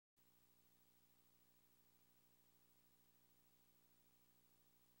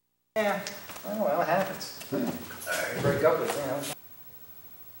Yeah, well, it happens. Break up with, you know.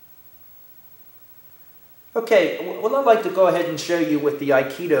 Okay, what I'd like to go ahead and show you with the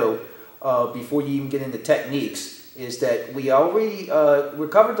Aikido before you even get into techniques is that we already we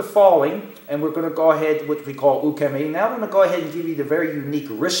covered the falling, and we're going to go ahead with what we call ukemi. Now I'm going to go ahead and give you the very unique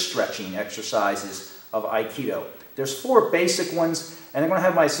wrist stretching exercises of Aikido. There's 4 basic ones, and I'm going to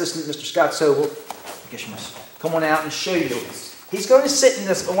have my assistant, Mr. Scott Sobel, I guess you must come on out and show you. He's going to sit in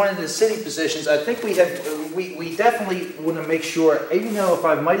this one of the sitting positions. I think we definitely want to make sure, even though if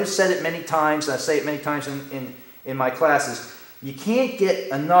I might have said it many times, and I say it many times in my classes, you can't get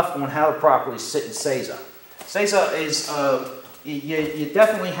enough on how to properly sit in Seiza. Seiza is, you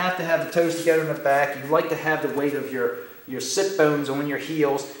definitely have to have the toes together in the back. You like to have the weight of your sit bones on your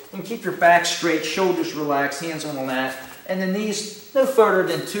heels, and keep your back straight, shoulders relaxed, hands on the mat, and the knees no further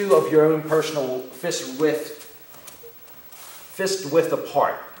than 2 of your own personal fist width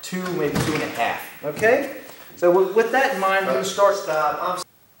apart. 2, maybe 2.5. Okay? So with that in mind, we're going to start.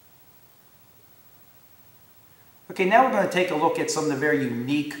 Okay, now we're going to take a look at some of the very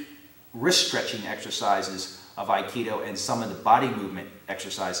unique wrist stretching exercises of Aikido and some of the body movement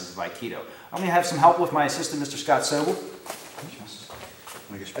exercises of Aikido. I'm going to have some help with my assistant, Mr. Scott Sobel.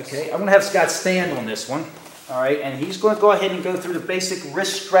 Okay, I'm going to have Scott stand on this one. All right, and he's going to go ahead and go through the basic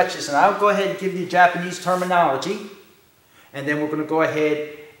wrist stretches, and I'll go ahead and give you Japanese terminology, and then we're going to go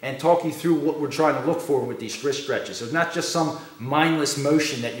ahead and talk you through what we're trying to look for with these wrist stretches. So it's not just some mindless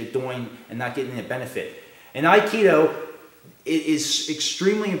motion that you're doing and not getting any benefit. In Aikido, it is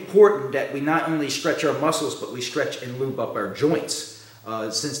extremely important that we not only stretch our muscles, but we stretch and lube up our joints.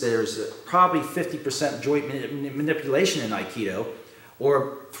 Since there's probably 50% joint manipulation in Aikido,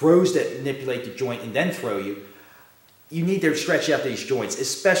 or throws that manipulate the joint and then throw you, you need to stretch out these joints,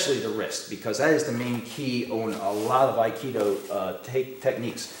 especially the wrist, because that is the main key on a lot of Aikido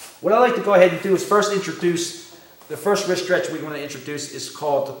techniques. What I'd like to go ahead and do is first introduce, the first wrist stretch we want to introduce is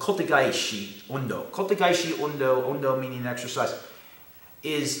called the Kotegaishi Undo. Kotegaishi Undo, Undo meaning exercise,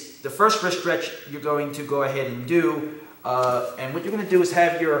 is the first wrist stretch you're going to go ahead and do. And what you're going to do is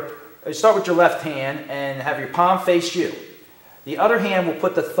have start with your left hand and have your palm face you. The other hand will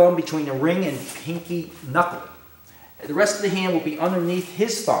put the thumb between the ring and pinky knuckle. The rest of the hand will be underneath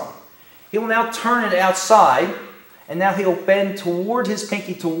his thumb. He will now turn it outside, and now he'll bend toward his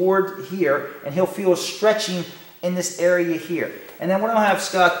pinky toward here, and he'll feel stretching in this area here. And then what I'll have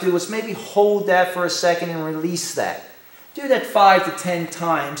Scott do is maybe hold that for a second and release that. Do that 5 to 10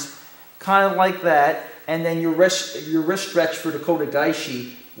 times, kind of like that, and then your wrist stretch for the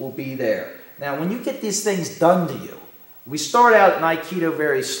Kotegaishi will be there. Now when you get these things done to you, we start out in Aikido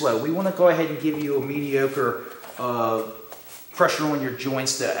very slow. We want to go ahead and give you a mediocre pressure on your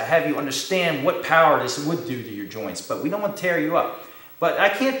joints to have you understand what power this would do to your joints, but we don't want to tear you up. But I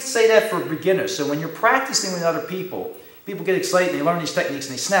can't say that for beginners. So when you're practicing with other people, people get excited, they learn these techniques,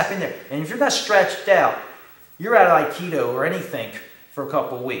 and they snap in there. And if you're not stretched out, you're out of Aikido or anything for a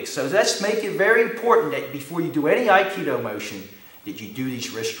couple of weeks. So let's make it very important that before you do any Aikido motion, that you do these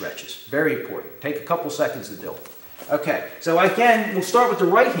wrist stretches. Very important. Take a couple seconds to do. Okay, so again, we'll start with the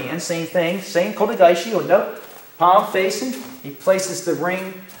right hand, same thing, same Kotegaishi Undo. Palm facing, he places the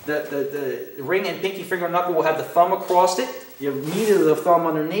ring, the ring and pinky finger knuckle will have the thumb across it. You have neither of the thumb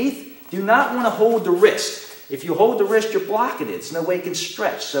underneath. Do not want to hold the wrist. If you hold the wrist, you're blocking it. There's no way it can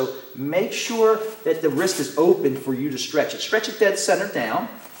stretch. So make sure that the wrist is open for you to stretch it. Stretch it dead center down,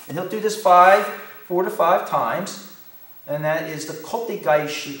 and he'll do this 4 to 5 times, and that is the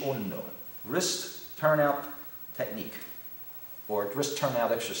Kotegaishi Undo, wrist turnout technique, or wrist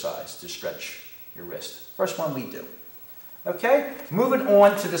turnout exercise to stretch your wrist. First one we do. Okay, moving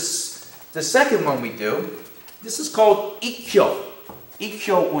on to the second one we do. This is called Ikkyo.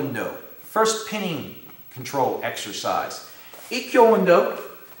 Ikkyo Undo. First pinning control exercise. Ikkyo Undo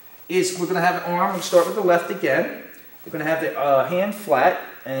is, we're going to have an arm, we'll start with the left again. We're going to have the hand flat,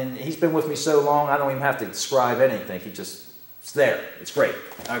 and he's been with me so long I don't even have to describe anything. He just, it's there. It's great.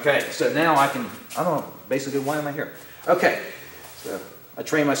 Okay, so now I don't know, basically why am I here? Okay, so I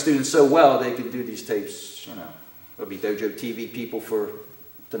train my students so well they can do these tapes, you know, they'll be dojo TV people for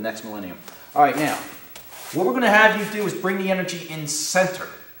the next millennium. All right, now, what we're going to have you do is bring the energy in center.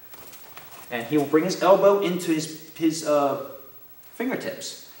 And he will bring his elbow into his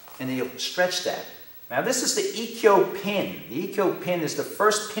fingertips, and he'll stretch that. Now this is the Ikkyo pin. The Ikkyo pin is the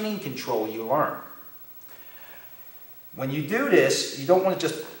first pinning control you learn. When you do this, you don't want to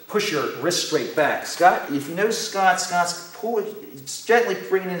just push your wrist straight back. Scott, if you notice Scott's gently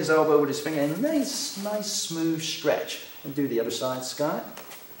bringing in his elbow with his finger, and nice smooth stretch. And do the other side, Scott.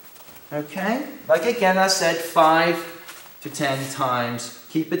 Okay, like again I said, 5 to 10 times.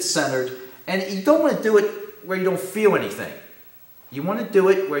 Keep it centered. And you don't want to do it where you don't feel anything. You want to do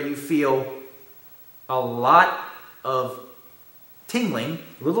it where you feel a lot of tingling,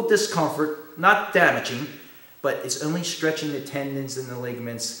 a little discomfort, not damaging, but it's only stretching the tendons and the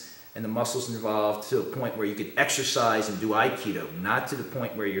ligaments and the muscles involved to a point where you could exercise and do Aikido, not to the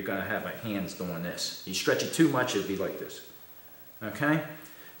point where you're going to have my hands doing this. You stretch it too much, it'll be like this. Okay?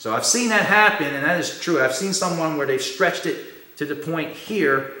 So I've seen that happen, and that is true. I've seen someone where they've stretched it to the point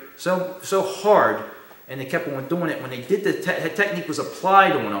here so hard, and they kept on doing it. When they did the technique was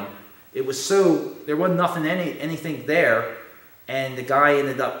applied on them, it was so, there wasn't anything there, and the guy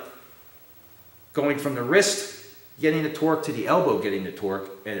ended up going from the wrist getting the torque to the elbow getting the torque,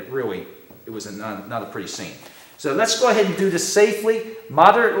 and it was not a pretty scene. So let's go ahead and do this safely,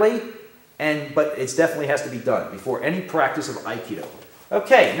 moderately, but it definitely has to be done before any practice of Aikido.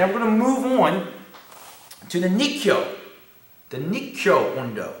 Okay, now we're going to move on to the Nikkyo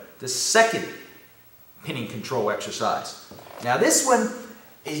Undo, the second pinning control exercise. Now this one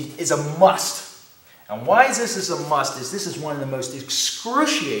is a must. And why is this a must is this is one of the most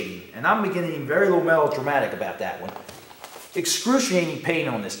excruciating, and I'm beginning very little melodramatic about that one, excruciating pain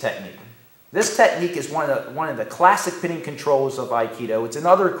on this technique. This technique is one of the classic pinning controls of Aikido. It's in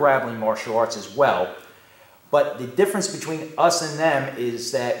other grappling martial arts as well. But the difference between us and them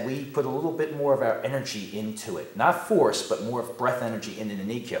is that we put a little bit more of our energy into it. Not force, but more of breath energy into the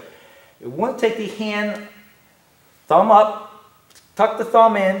Nikkyo. We want to take the hand, thumb up, tuck the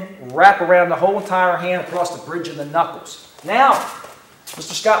thumb in, wrap around the whole entire hand across the bridge of the knuckles. Now,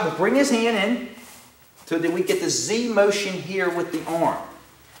 Mr. Scott will bring his hand in so that we get the Z motion here with the arm.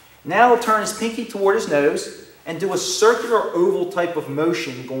 Now he'll turn his pinky toward his nose and do a circular oval type of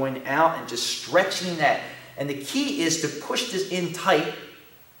motion going out and just stretching that. And the key is to push this in tight,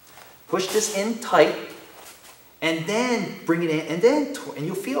 and then bring it in, and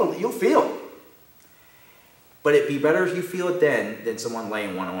you'll feel it. But it'd be better if you feel it then than someone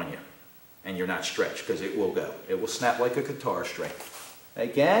laying one on you and you're not stretched, because it will go. It will snap like a guitar string.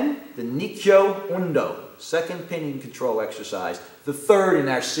 Again, the Nikkyo Undo, second pinning control exercise, the third in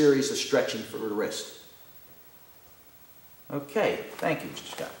our series of stretching for the wrist. Okay, thank you,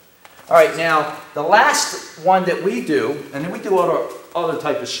 Mr. Scott. All right, now the last one that we do, and then we do other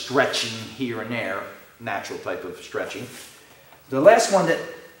type of stretching here and there, natural type of stretching. The last one that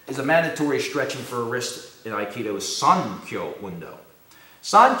is a mandatory stretching for a wrist in Aikido is Sankyo Undo.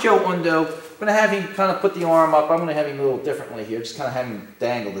 Sankyo Undo, I'm going to have him kind of put the arm up. I'm going to have him a little differently here, just kind of have him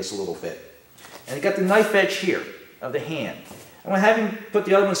dangle this a little bit. And he got the knife edge here of the hand. I'm going to have him put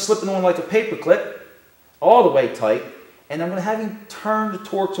the other one slipping on like a paper clip, all the way tight, and I'm going to have him turn the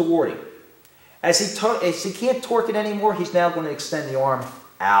torque toward him. As he can't torque it anymore, he's now going to extend the arm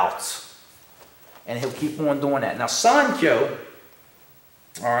out. And he'll keep on doing that. Now Sankyo,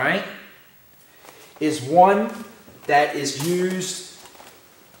 all right, is one that is used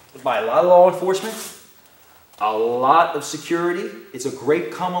by a lot of law enforcement, a lot of security. It's a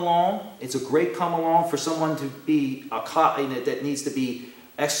great come along. It's a great come along for someone to be a cop that needs to be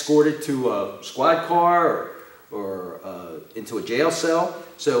escorted to a squad car or into a jail cell.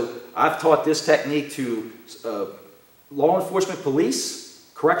 So I've taught this technique to law enforcement, police,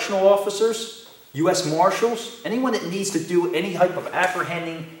 correctional officers, U.S. Marshals, anyone that needs to do any type of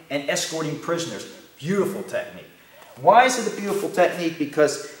apprehending and escorting prisoners. Beautiful technique. Why is it a beautiful technique?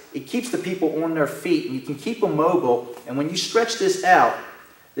 Because it keeps the people on their feet and you can keep them mobile. And when you stretch this out,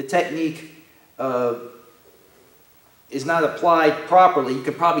 the technique is not applied properly. You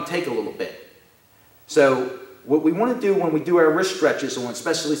can probably take a little bit. So what we want to do when we do our wrist stretches on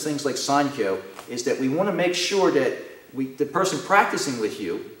especially things like Sankyo is that we want to make sure that the person practicing with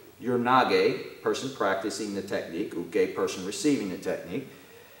you, your nage, person practicing the technique, uke, person receiving the technique,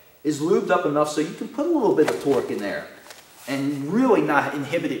 is lubed up enough so you can put a little bit of torque in there and really not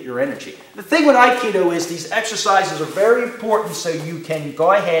inhibit your energy. The thing with Aikido is these exercises are very important so you can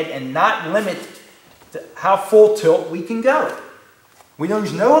go ahead and not limit how full tilt we can go. We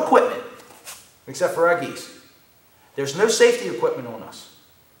use no equipment except for our gis. There's no safety equipment on us.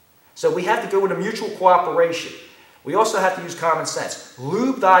 So we have to go with a mutual cooperation. We also have to use common sense.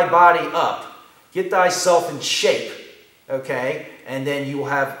 Lube thy body up. Get thyself in shape. Okay? And then you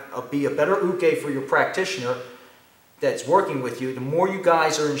will be a better uke for your practitioner that's working with you. The more you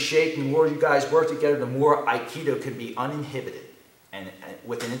guys are in shape, the more you guys work together, the more Aikido can be uninhibited. And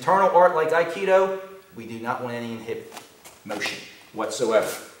with an internal art like Aikido, we do not want any inhibit motion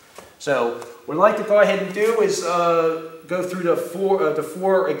whatsoever. So what I'd like to go ahead and do is go through the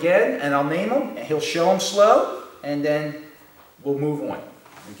four again, and I'll name them. He'll show them slow, and then we'll move on.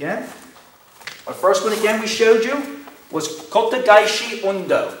 Again, our first one again we showed you was Kotagaishi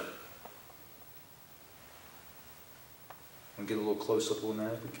Undo. We'll get a little close-up on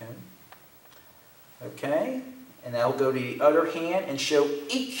that if we can. Okay, and now we'll go to the other hand and show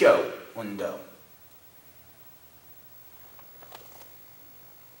Ikkyo Undo.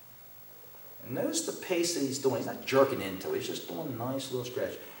 And notice the pace that he's doing. He's not jerking into it. He's just doing a nice little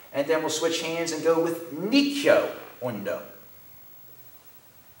stretch. And then we'll switch hands and go with Nikkyo Undo.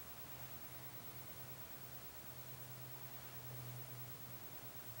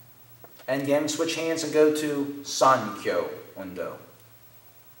 And again, switch hands and go to Sankyo Undo.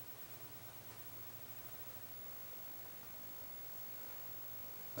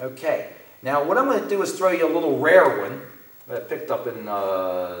 Okay, now what I'm going to do is throw you a little rare one that I picked up in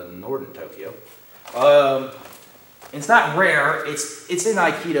northern Tokyo. It's not rare, it's in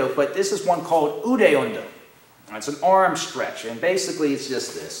Aikido, but this is one called Ude Undo. It's an arm stretch, and basically it's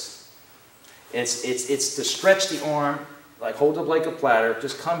just this. It's to stretch the arm, like hold it like a platter,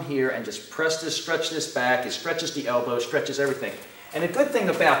 just come here and just press this, stretch this back, it stretches the elbow, stretches everything. And the good thing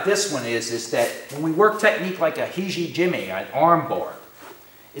about this one is that when we work technique like a hiji jime, an arm bar,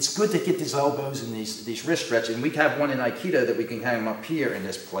 it's good to get these elbows and these wrist stretches. And we have one in Aikido that we can hang them up here in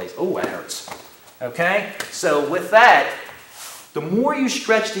this place. Oh, that hurts. Okay? So with that, the more you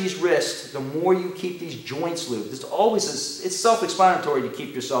stretch these wrists, the more you keep these joints lubed. It's self-explanatory to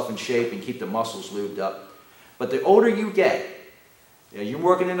keep yourself in shape and keep the muscles lubed up. But the older you get, you're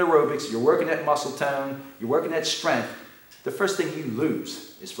working in aerobics, you're working at muscle tone, you're working at strength, the first thing you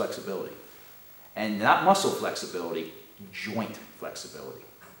lose is flexibility. And not muscle flexibility, joint flexibility.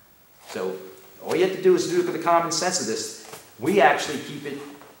 So all you have to do is do it with the common sense of this. We actually keep it,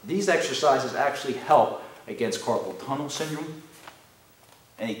 these exercises actually help against carpal tunnel syndrome,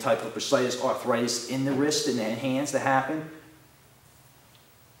 any type of bursitis, arthritis in the wrist and the hands that happen.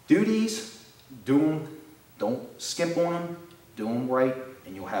 Do these, do them. Don't skimp on them, do them right,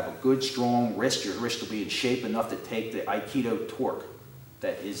 and you'll have a good, strong wrist. Your wrist will be in shape enough to take the Aikido torque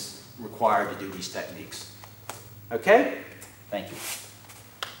that is required to do these techniques. Okay? Thank you.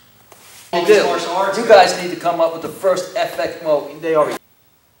 You guys need to come up with the first FX, well, they already.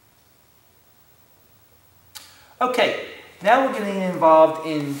 Okay, now we're getting involved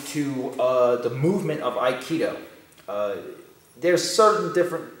into the movement of Aikido. There's certain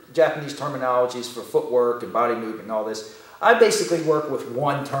different Japanese terminologies for footwork and body movement and all this. I basically work with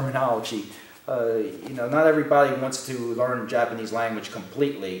one terminology. Not everybody wants to learn Japanese language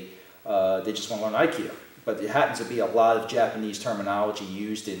completely. They just want to learn Aikido. But there happens to be a lot of Japanese terminology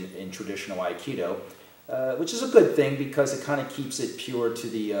used in traditional Aikido, which is a good thing because it kind of keeps it pure to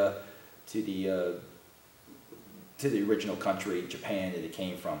the original country, Japan, that it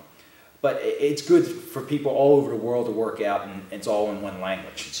came from. But it's good for people all over the world to work out, and it's all in one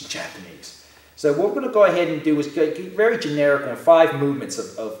language. It's in Japanese. So what we're going to go ahead and do is get very generic on 5 movements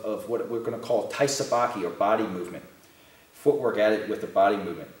of what we're going to call taisabaki, or body movement. Footwork at it with the body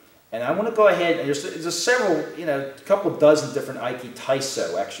movement. And I want to go ahead, and there's several, a couple dozen different Aiki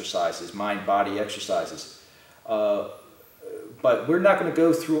Taiso exercises, mind-body exercises. But we're not going to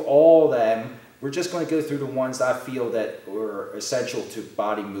go through all of them. We're just going to go through the ones I feel that were essential to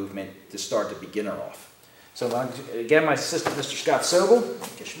body movement to start the beginner off. So again, my assistant, Mr. Scott Sobel.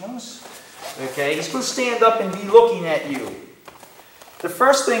 Okay, he's going to stand up and be looking at you. The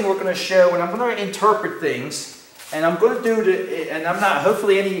first thing we're going to show, and I'm going to interpret things, and I'm going to do and I'm not,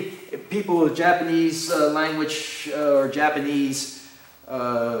 hopefully any people with Japanese language or Japanese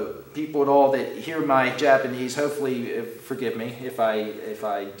people at all that hear my Japanese, hopefully forgive me if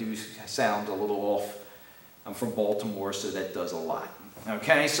I do sound a little off. I'm from Baltimore, so that does a lot.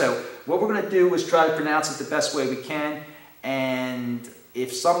 Okay, so what we're going to do is try to pronounce it the best way we can, and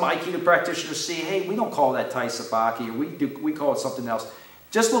if some Aikido practitioners see, hey, we don't call that taisabaki, or we call it something else,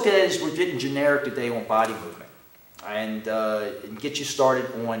 just look at it as we're getting generic today on body movement, and get you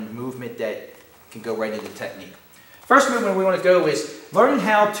started on movement that can go right into technique. First movement we want to go is learning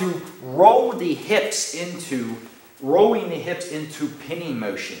how to rolling the hips into pinning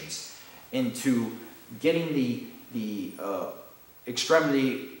motions, into getting the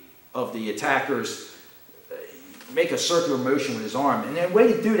extremity of the attackers make a circular motion with his arm. And the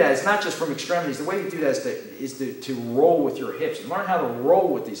way to do that is not just from extremities. The way to do that is to roll with your hips. Learn how to roll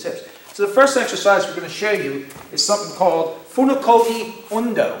with these hips. So the first exercise we're going to show you is something called Funakogi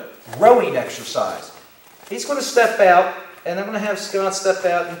Undo, rowing exercise. He's going to step out, and I'm going to have Scott step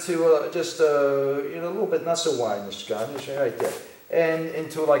out into just a little bit, not so wide, Mr. Scott, just right there, and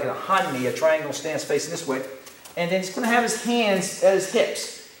into like a hanmi, a triangle stance facing this way. And then he's going to have his hands at his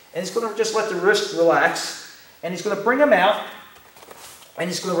hips, and he's going to just let the wrist relax, and he's going to bring them out, And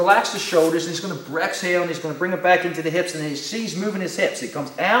he's going to relax the shoulders, and he's going to exhale, and he's going to bring it back into the hips, and he's moving his hips. He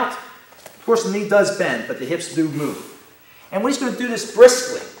comes out. Of course, the knee does bend, but the hips do move. And he's going to do this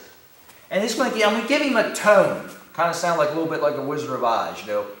briskly. And he's going to I'm going to give him a tone. Kind of sound like a little bit like a Wizard of Oz, you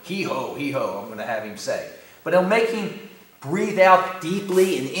know. Hee-ho, hee-ho, I'm going to have him say. But it'll make him breathe out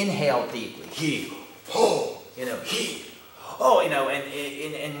deeply and inhale deeply. Hee-ho, you know, hee-ho, you know.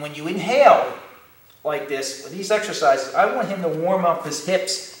 And when you inhale like this, with these exercises, I want him to warm up his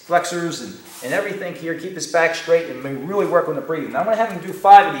hips, flexors, and everything here, keep his back straight, and really work on the breathing. Now I'm going to have him do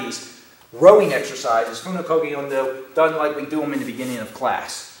 5 of these rowing exercises, Funakogi-Ondo, done like we do them in the beginning of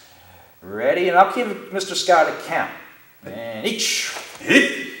class. Ready? And I'll give Mr. Scott a count. And each,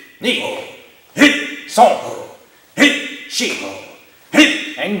 hit, knee, hit, song, hit, she,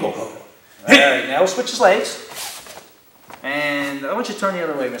 hit, and go. All right, now we'll switch his legs. And I want you to turn the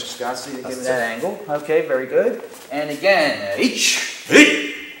other way, Mr. Scott, so you can give me that angle. Okay, very good. And again, each,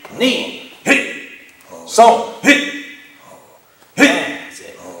 hit, knee, hit, song, hit, hit. That's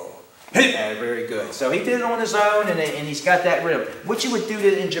it. Very good. So he did it on his own, and he's got that rhythm. What you would do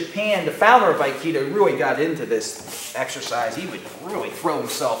in Japan, the founder of Aikido really got into this exercise. He would really throw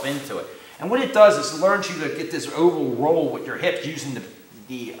himself into it. And what it does is it learns you to get this oval roll with your hips, using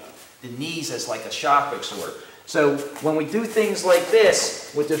the knees as like a shock absorber. So when we do things like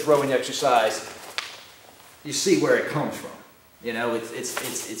this with this rowing exercise, you see where it comes from. You know,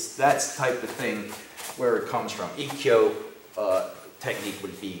 it's that type of thing where it comes from. Ikkyo technique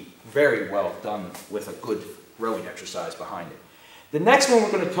would be very well done with a good rowing exercise behind it. The next one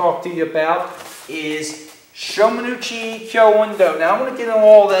we're going to talk to you about is Shomenuchi Kyo-Undo. Now I'm going to get into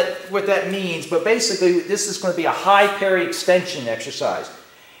all that, what that means, but basically this is going to be a high parry extension exercise.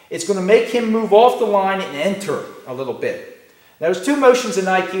 It's going to make him move off the line and enter a little bit. Now there's 2 motions in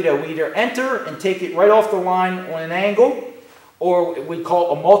Aikido. We either enter and take it right off the line on an angle, or we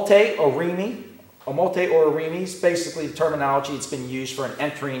call omote or rimi. Omote or rimi is basically the terminology it's been used for an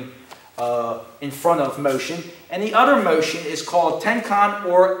entering in front of motion. And the other motion is called tenkan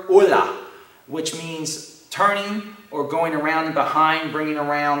or ura, which means turning or going around and behind, bringing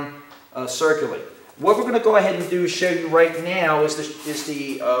around circularly. What we're going to go ahead and do is show you right now is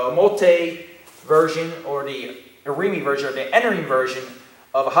the omote version, or the irimi version, or the entering version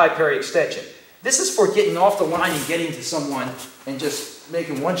of a high parry extension. This is for getting off the line and getting to someone and just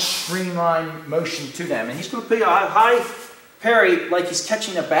making one streamlined motion to them. And he's going to put a high parry like he's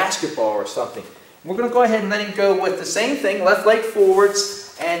catching a basketball or something. We're going to go ahead and let him go with the same thing, left leg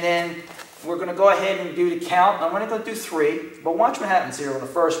forwards, and then we're going to go ahead and do the count. I'm only going to do 3, but watch what happens here on the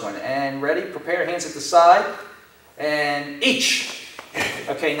first one. And ready? Prepare, hands at the side. And each.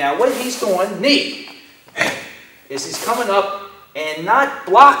 Okay, now what he's doing, knee, is he's coming up and not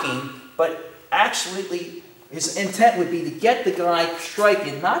blocking, but actually his intent would be to get the guy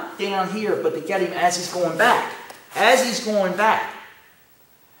striking, not down here, but to get him as he's going back. As he's going back.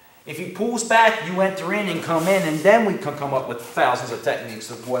 If he pulls back, you enter in and come in, and then we can come up with thousands of techniques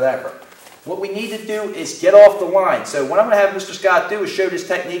of whatever. What we need to do is get off the line. So what I'm going to have Mr. Scott do is show this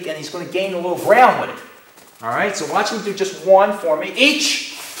technique, and he's going to gain a little ground with it. All right, so watch him do just 1 for me.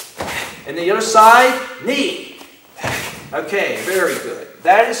 Each. And the other side, knee. Okay, very good.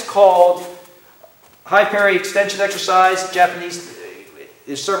 That is called high parry extension exercise. Japanese,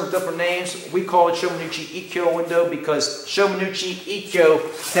 there's certain different names. We call it Shomenuchi Ikkyo-Undo because Shomenuchi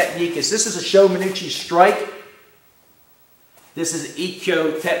Ikkyo technique is, this is a Shomenuchi strike. This is an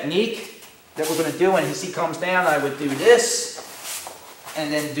Ikkyo technique that we're going to do, and as he comes down, I would do this,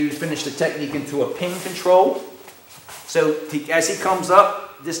 and then finish the technique into a pin control. So as he comes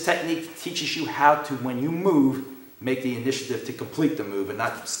up, this technique teaches you how to, when you move, make the initiative to complete the move and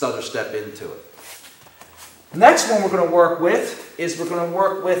not stutter step into it. The next one we're going to work with is we're going to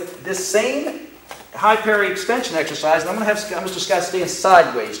work with this same high parry extension exercise, and I'm going to have Mr. Scott stand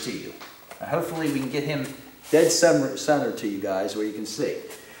sideways to you. Now, hopefully we can get him dead center to you guys where you can see.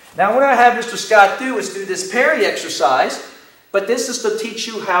 Now what I have Mr. Scott do is do this parry exercise, but this is to teach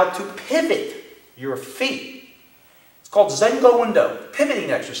you how to pivot your feet. It's called Zengo-Undo,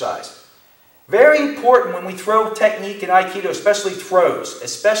 pivoting exercise. Very important when we throw technique in Aikido, especially throws,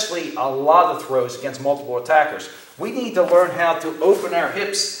 especially a lot of throws against multiple attackers. We need to learn how to open our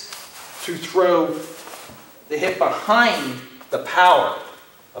hips to throw the hip behind the power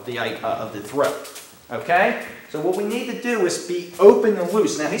of the throw. Okay? So what we need to do is be open and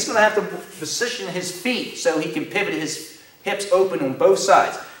loose. Now he's going to have to position his feet so he can pivot his hips open on both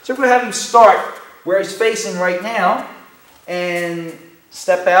sides. So we're going to have him start where he's facing right now and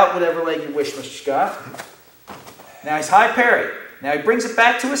step out whatever leg you wish, Mr. Scott. Now he's high parry. Now he brings it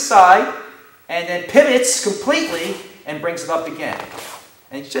back to his side and then pivots completely and brings it up again.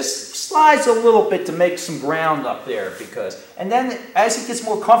 And he just slides a little bit to make some ground up there and then as he gets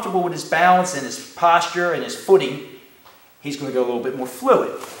more comfortable with his balance and his posture and his footing, he's going to go a little bit more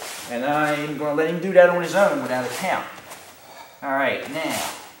fluid. And I'm going to let him do that on his own without a count. All right, now,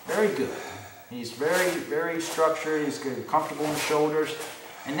 very good. He's very, very structured. He's good, comfortable in the shoulders.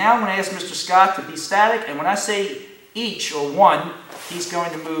 And now I'm going to ask Mr. Scott to be static. And when I say each or one, he's going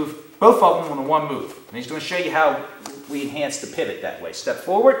to move both of them on a one move. And he's going to show you how we enhance the pivot that way. Step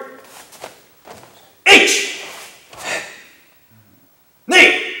forward. Each.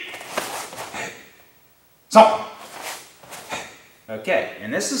 Knee. So. Okay,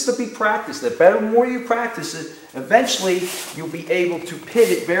 and this is to be practiced. The more you practice it, eventually you'll be able to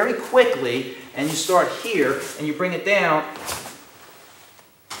pivot very quickly, and you start here and you bring it down.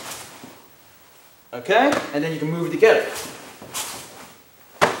 Okay? And then you can move it together.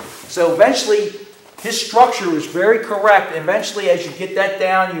 So eventually, his structure is very correct. Eventually, as you get that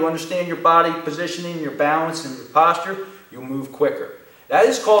down, you understand your body positioning, your balance, and your posture, you'll move quicker. That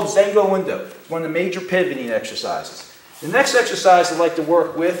is called Zengo Undo. It's one of the major pivoting exercises. The next exercise I'd like to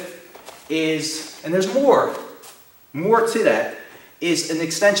work with is, and there's more to that, is an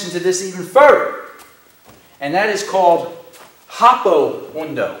extension to this even further. And that is called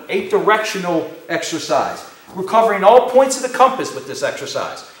Hanbo-jutsu, a directional exercise. We're covering all points of the compass with this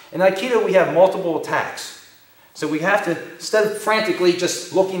exercise. In Aikido, we have multiple attacks. So we have to, instead of frantically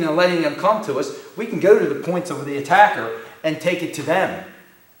just looking and letting them come to us, we can go to the points of the attacker and take it to them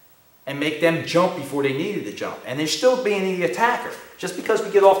and make them jump before they needed to jump. And they're still being the attacker. Just because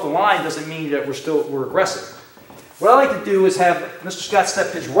we get off the line doesn't mean that we're aggressive. What I like to do is have Mr. Scott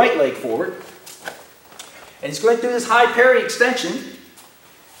step his right leg forward. And he's going to do this high parry extension.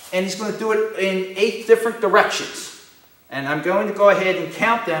 And he's going to do it in 8 different directions. And I'm going to go ahead and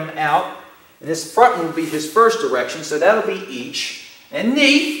count them out. And this front one will be his first direction, so that'll be each. And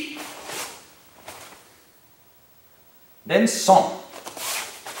knee. Then son.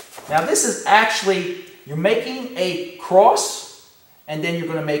 Now this is actually, you're making a cross, and then you're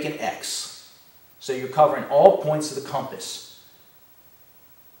going to make an X. So you're covering all points of the compass.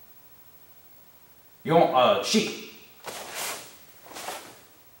 Shi.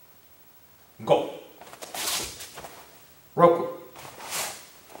 Go. Roku.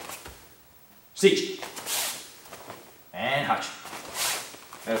 Sichi. And Hachi.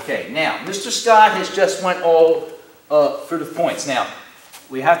 Okay, now Mr. Scott has just went all through the points. Now,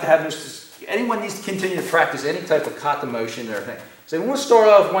 we have to have anyone needs to continue to practice any type of kata motion or thing. So we want to start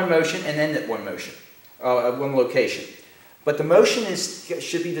off with one motion and then that one motion, one location. But the motion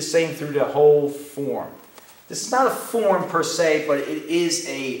should be the same through the whole form. This is not a form per se, but it is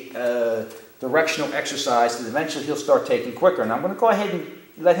a directional exercise that eventually he'll start taking quicker. And I'm going to go ahead and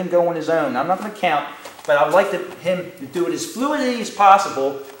let him go on his own. I'm not going to count, but I'd like him to do it as fluidly as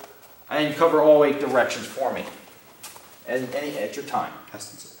possible and cover all 8 directions for me. At your time.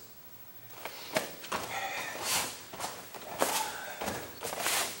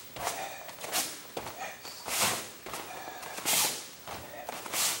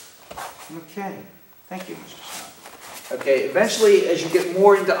 Okay, thank you, Mr. Scott. Okay, eventually, as you get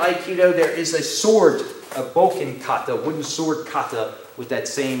more into Aikido, there is a sword, a boken kata, wooden sword kata with that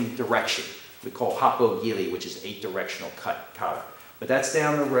same direction. We call Happo Gili, which is 8-directional kata. But that's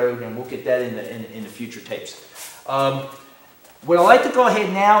down the road, and we'll get that in the future tapes. What I'd like to go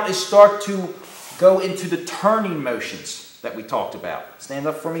ahead now is start to go into the turning motions that we talked about. Stand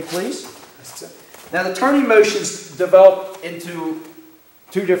up for me, please. Now, the turning motions develop into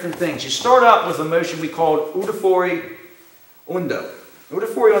 2 different things. You start out with a motion we call Udafori Undo.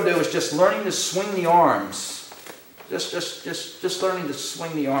 Udafori Undo is just learning to swing the arms. Just learning to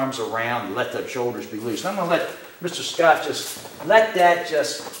swing the arms around and let the shoulders be loose. And I'm going to let Mr. Scott just let that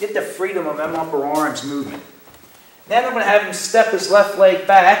just get the freedom of them upper arms movement. Then I'm going to have him step his left leg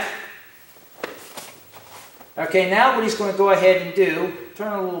back. Okay, now what he's going to go ahead and do,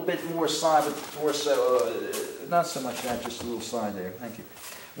 turn a little bit more side with the torso, not so much that, just a little side there, thank you.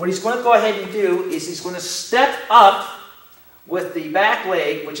 What he's going to go ahead and do is he's going to step up with the back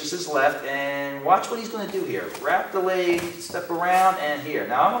leg, which is his left, and watch what he's going to do here. Wrap the leg, step around, and here.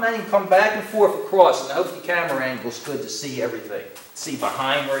 Now I'm going to let him come back and forth across, and I hope the camera angle is good to see everything. See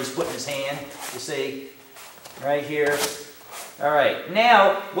behind where he's putting his hand, you see, right here. All right,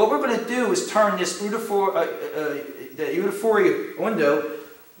 now what we're going to do is turn this Udafori Undo.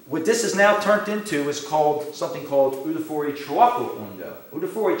 What this is now turned into is called something called Udafori Chuaku Undo.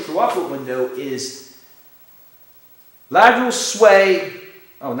 Udafori Chuaku Undo is lateral sway.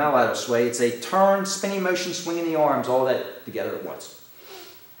 Oh, not lateral sway. It's a turn, spinning motion, swinging the arms, all that together at once.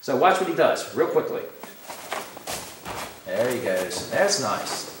 So watch what he does real quickly. There he goes. That's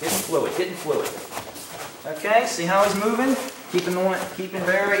nice. Getting fluid, getting fluid. Okay, see how he's moving? Keeping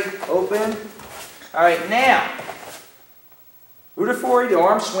very open. All right, now, Udafori, the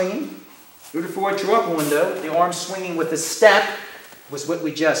arm swinging. Udafori Chiroku window, the arm swinging with the step was what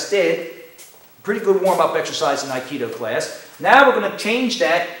we just did. Pretty good warm-up exercise in Aikido class. Now we're going to change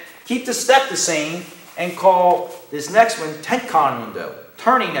that, keep the step the same, and call this next one Tenkan window,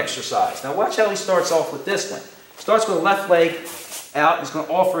 turning exercise. Now watch how he starts off with this one. Starts with the left leg out. He's going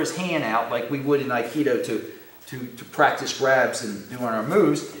to offer his hand out like we would in Aikido to practice grabs and doing our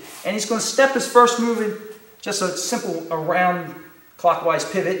moves. And he's going to step his first move in just a simple around clockwise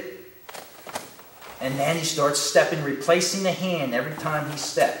pivot. And then he starts stepping, replacing the hand every time he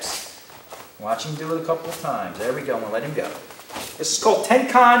steps. Watch him do it a couple of times. There we go. I'm going to let him go. This is called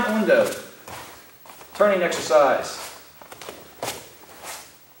Tenkan window, turning exercise.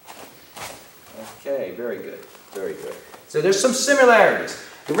 Okay, very good. Very good. So there's some similarities.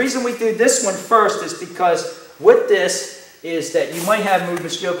 The reason we do this one first is because with this is that you might have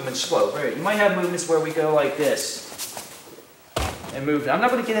movements, Yokomen slow. Right? You might have movements where we go like this and move. I'm not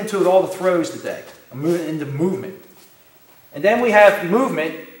going to get into all the throws today. I'm moving into movement. And then we have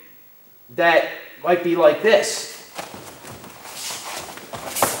movement that might be like this.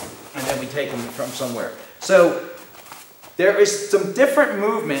 And then we take them from somewhere. So there is some different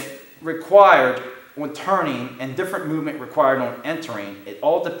movement required on turning and different movement required on entering. It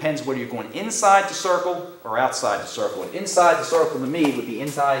all depends whether you're going inside the circle or outside the circle. And inside the circle to me would be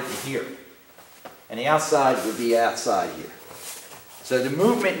inside to here. And the outside would be outside here. So the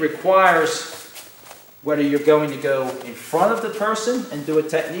movement requires whether you're going to go in front of the person and do a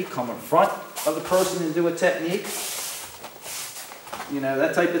technique, come in front of the person and do a technique, you know,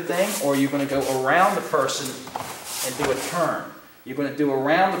 that type of thing, or you're going to go around the person and do a turn. You're going to do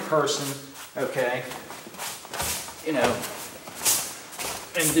around the person, okay, you know,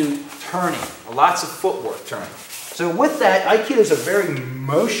 and do turning, lots of footwork turning. So with that, Aikido is a very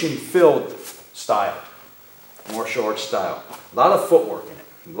motion-filled style, martial arts style. A lot of footwork in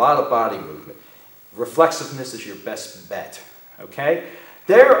it, a lot of body movement. Reflexiveness is your best bet, okay?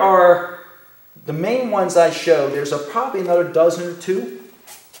 There are the main ones I showed. There's probably another dozen or two,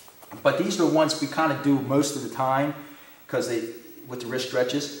 but these are the ones we kind of do most of the time because with the wrist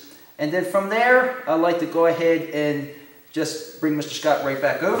stretches. And then from there, I like to go ahead and just bring Mr. Scott right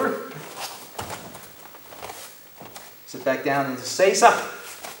back over. Sit back down into Seiza,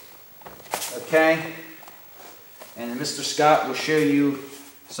 okay? And Mr. Scott will show you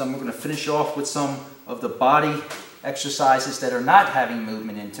some. We're going to finish off with some of the body exercises that are not having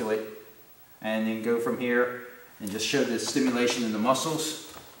movement into it, and then go from here and just show the stimulation in the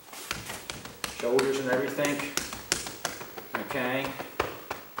muscles, shoulders and everything, okay,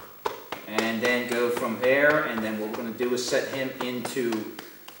 and then go from there. And then what we're going to do is set him into,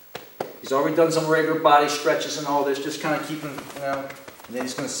 he's already done some regular body stretches and all this, just kind of keep him, you know, and then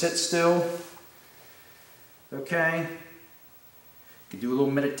he's going to sit still, okay. You could do a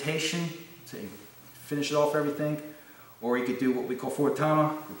little meditation to finish it off everything. Or you could do what we call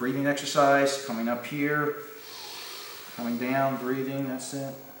Furatama, the breathing exercise, coming up here, coming down, breathing, that's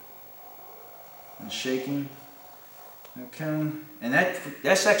it. And shaking. Okay. And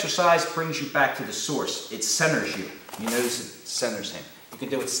this exercise brings you back to the source. It centers you. You notice it centers him. You can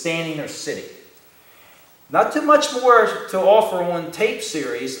do it standing or sitting. Not too much more to offer on tape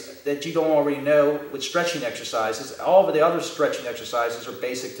series that you don't already know with stretching exercises. All of the other stretching exercises are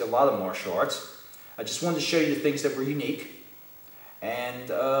basic to a lot of martial arts. I just wanted to show you the things that were unique. And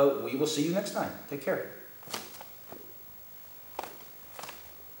we will see you next time. Take care.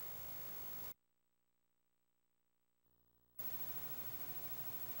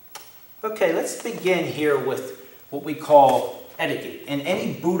 Okay, let's begin here with what we call etiquette. In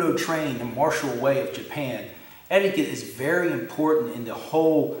any Budo training, the martial way of Japan, etiquette is very important in the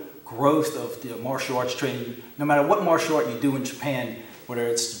whole growth of the martial arts training. No matter what martial art you do in Japan, whether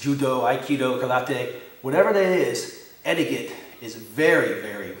it's judo, aikido, karate, whatever that is, etiquette is very,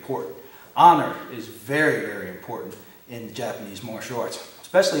 very important. Honor is very, very important in the Japanese martial arts,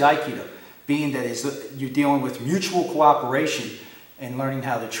 especially aikido, being that you're dealing with mutual cooperation and learning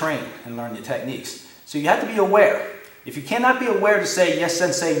how to train and learn the techniques. So you have to be aware. If you cannot be aware to say yes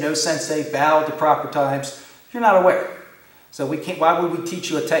sensei, no sensei, bow at the proper times, you're not aware. So why would we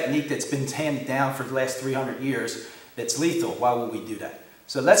teach you a technique that's been handed down for the last 300 years that's lethal? Why would we do that?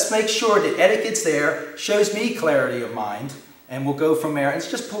 So let's make sure that etiquette's there, shows me clarity of mind, and we'll go from there. It's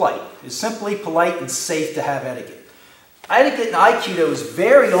just polite. It's simply polite and safe to have etiquette. Etiquette in Aikido is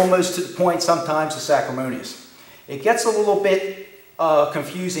very almost to the point sometimes of acrimonious. It gets a little bit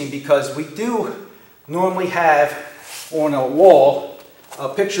confusing because we do normally have on a wall a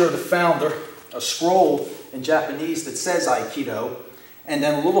picture of the founder, a scroll in Japanese that says Aikido, and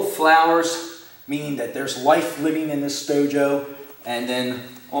then little flowers, meaning that there's life living in this dojo, and then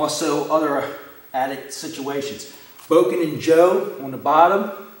also other added situations. Boken and Jo on the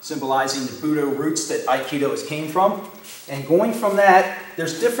bottom, symbolizing the Budo roots that Aikido has came from. And going from that,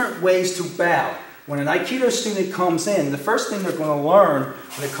 there's different ways to bow. When an Aikido student comes in, the first thing they're going to learn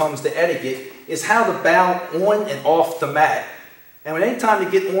when it comes to etiquette is how to bow on and off the mat. And when any time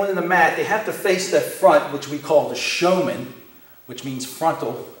they get on the mat, they have to face that front, which we call the shomen, which means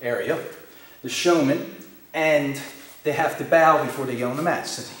frontal area, the shomen, and they have to bow before they get on the mat.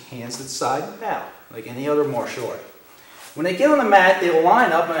 So hands to the side and bow, like any other martial art. When they get on the mat, they will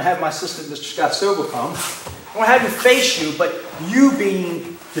line up, and I have my assistant, Mr. Scott Sobel, come. I'm going to have him face you, but you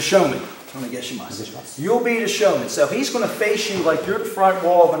being the showman. You'll be the showman. So he's going to face you like you're the front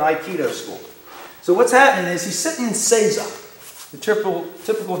wall of an Aikido school. So what's happening is he's sitting in seiza, the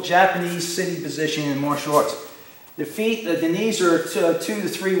typical Japanese sitting position in martial arts. The feet, the knees are 2 to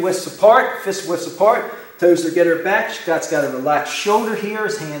 3 widths apart, fist widths apart. Toes together back. Scott's got a relaxed shoulder here.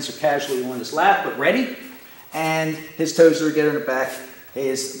 His hands are casually on his lap, but ready. And his toes are together in the back.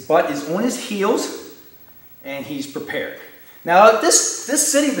 His butt is on his heels, and he's prepared. Now, this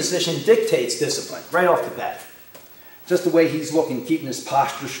sitting position dictates discipline right off the bat. Just the way he's looking, keeping his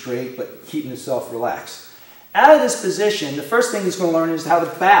posture straight, but keeping himself relaxed. Out of this position, the first thing he's going to learn is how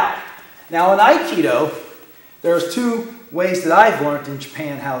to bow. Now, in Aikido, there's 2 ways that I've learned in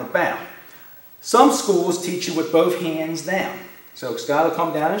Japan how to bow. Some schools teach you with both hands down. So Scott will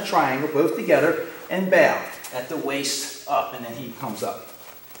come down in a triangle, both together, and bow at the waist up, and then he comes up.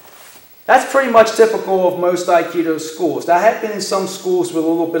 That's pretty much typical of most Aikido schools. I have been in some schools with a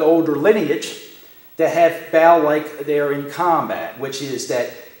little bit older lineage that have bow like they're in combat, which is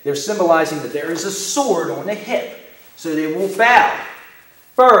that they're symbolizing that there is a sword on the hip. So they will bow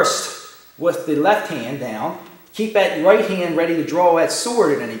first with the left hand down, keep that right hand ready to draw that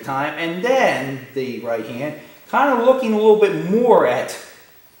sword at any time, and then the right hand kind of looking a little bit more at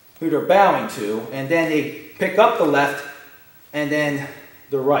who they're bowing to, and then they pick up the left and then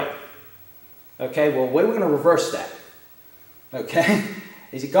the right. Okay, well, we're going to reverse that. Okay,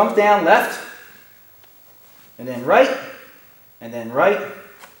 as he comes down left, and then right, and then right,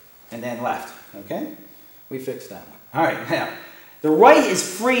 and then left. Okay, we fixed that one. All right, now, the right is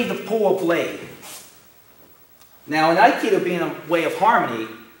free to pull a blade. Now, in Aikido being a way of harmony,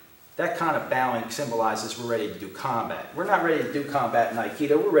 that kind of bowing symbolizes we're ready to do combat. We're not ready to do combat in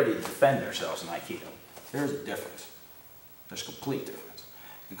Aikido, we're ready to defend ourselves in Aikido. There's a difference. There's a complete difference.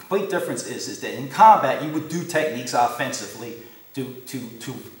 The complete difference is that in combat, you would do techniques offensively to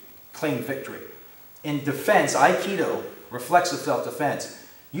claim victory. In defense, Aikido, reflexive self-defense,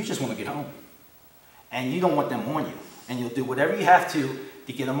 you just want to get home. And you don't want them on you. And you'll do whatever you have to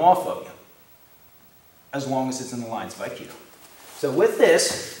get them off of you, as long as it's in the lines of Aikido. So with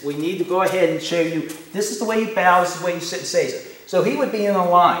this, we need to go ahead and show you, this is the way you bow, this is the way you sit and seiza. So he would be in a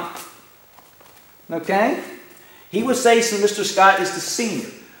line. Okay? He would say, so Mr. Scott is the senior.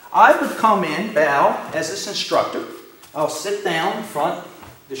 I would come in, bow, as this instructor. I'll sit down in front.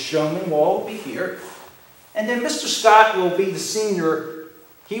 The showman wall will be here. And then Mr. Scott will be the senior.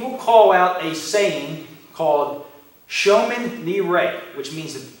 He will call out a saying called Shomen ni Rei, which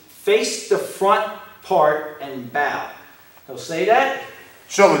means to face the front part and bow. He'll say that.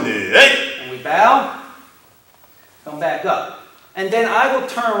 Shomen ni Rei. And we bow. Come back up. And then I will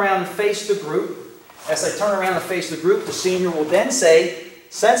turn around and face the group. As I turn around and face the group, the senior will then say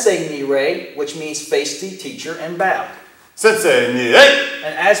Sensei ni Rei, which means face the teacher and bow. Sensei ni Rei.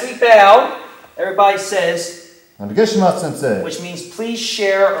 And as we bow, everybody says, Sensei, which means please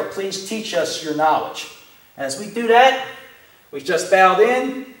share or please teach us your knowledge. And as we do that, we just bowed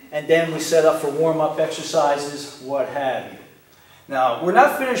in, and then we set up for warm-up exercises, what have you. Now, we're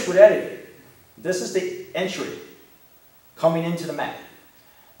not finished with etiquette. This is the entry, coming into the mat.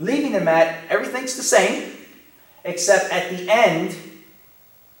 Leaving the mat, everything's the same, except at the end,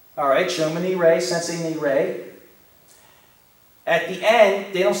 all right, Shomen ni Rei, Sensei ni Rei. At the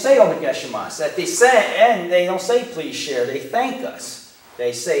end, they don't say onegaishimasu. At the end, they don't say please share. They thank us.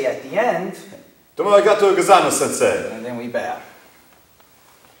 They say at the end, domo arigatou gozaimasu, Sensei. And then we bow.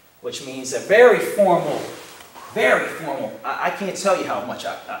 Which means a very formal, I can't tell you how much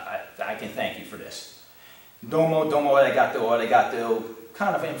I can thank you for this. Domo arigatou,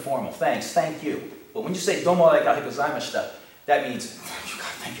 kind of informal, thanks, thank you. But when you say domo arigatou gozaimashita, that means,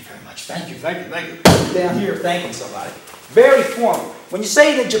 thank you very much, thank you. Down here, thanking somebody. Very formal. When you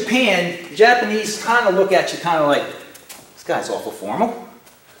say it in Japan, the Japanese kind of look at you kind of like, this guy's awful formal.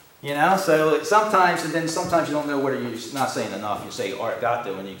 You know, so sometimes, and then sometimes you don't know whether you're not saying enough. You say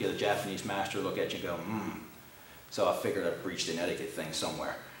arigato, and you get a Japanese master look at you and go, So I figured I breached an etiquette thing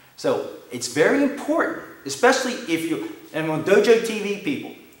somewhere. So it's very important, especially if you, and on Dojo TV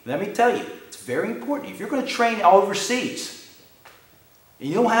people, let me tell you, it's very important. If you're going to train overseas, and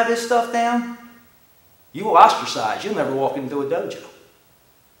you don't have this stuff down, you will ostracize. You'll never walk into a dojo.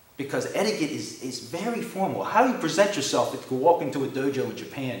 Because etiquette is very formal. How you present yourself if you walk into a dojo in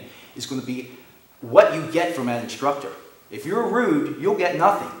Japan is going to be what you get from an instructor. If you're rude, you'll get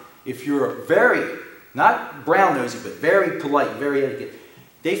nothing. If you're very, not brown-nosy, but very polite, very etiquette,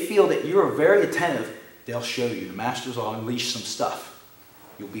 they feel that you're very attentive, they'll show you. The masters will unleash some stuff.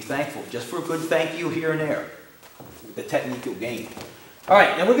 You'll be thankful just for a good thank you here and there. The technique you'll gain. All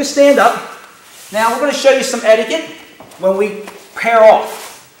right, now we're going to stand up. Now we're going to show you some etiquette when we pair off.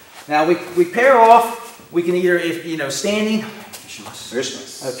 Now we pair off, we can either, if you know, standing,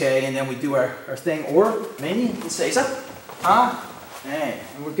 okay, and then we do our thing, or maybe you can say so, and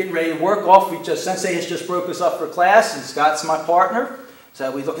we're getting ready to work off. Sensei has just broke us up for class, and Scott's my partner,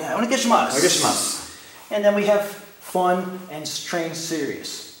 so we look at onegaishimasu. And then we have fun and train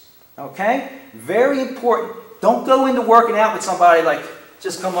serious, okay? Very important. Don't go into working out with somebody like,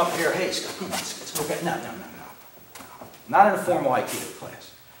 just come up here, hey, Scott, let's go get, no. Not in a formal Aikido class.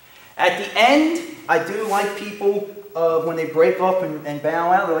 At the end, I do like people, when they break up and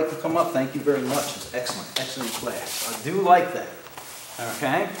bow out, they like to come up, thank you very much. It's excellent class. I do like that.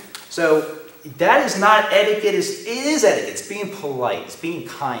 Okay? So, that is not etiquette, it is etiquette. It's being polite, it's being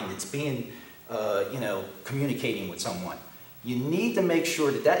kind, it's being, you know, communicating with someone. You need to make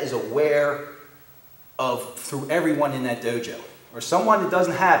sure that that is aware of through everyone in that dojo. Or someone that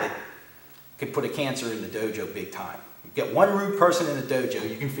doesn't have it could put a cancer in the dojo big time. You get one rude person in the dojo,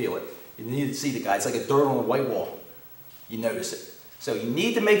 you can feel it. You need to see the guy. It's like a dirt on a white wall. You notice it. So you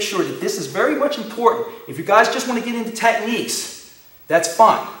need to make sure that this is very much important. If you guys just want to get into techniques, that's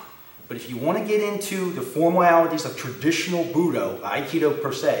fine. But if you want to get into the formalities of traditional Budo, Aikido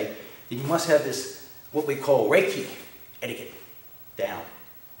per se, then you must have this, what we call Reiki etiquette, down.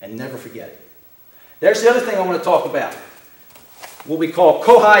 And never forget it. There's the other thing I want to talk about. What we call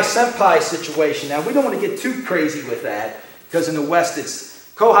Kohai Senpai situation. Now, we don't want to get too crazy with that, because in the West,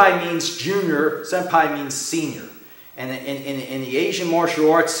 Kohai means junior, Senpai means senior. And in the Asian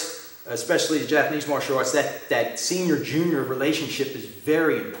martial arts, especially the Japanese martial arts, that senior-junior relationship is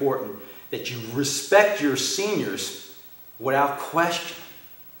very important, that you respect your seniors without question.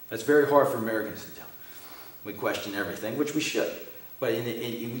 That's very hard for Americans to do. We question everything, which we should. But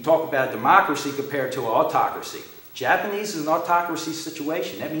we talk about democracy compared to an autocracy. Japanese is an autocracy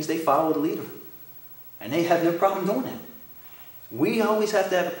situation. That means they follow the leader. And they have no problem doing that. We always have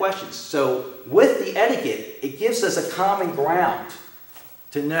to have questions. So with the etiquette, it gives us a common ground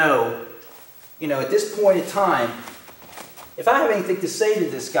to know, you know, at this point in time, if I have anything to say to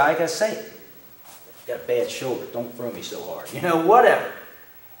this guy, I gotta say it. I've got a bad shoulder, don't throw me so hard. You know, whatever.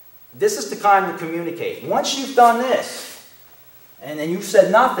 This is the time to communicate. Once you've done this, and then you've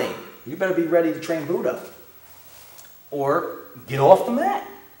said nothing, you better be ready to train Budo. Or get off the mat.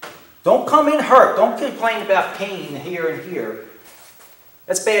 Don't come in hurt. Don't complain about pain here and here.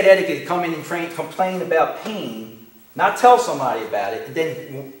 That's bad etiquette. Come in and complain about pain, not tell somebody about it, and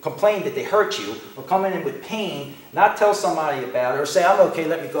then complain that they hurt you, or come in with pain, not tell somebody about it, or say, I'm okay,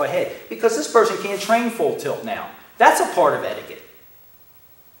 let me go ahead. Because this person can't train full tilt now. That's a part of etiquette.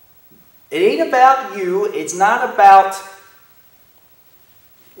 It ain't about you. It's not about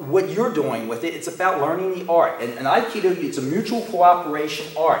what you're doing with it. It's about learning the art. And Aikido, it's a mutual cooperation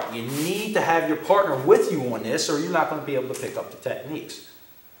art. You need to have your partner with you on this, or you're not going to be able to pick up the techniques.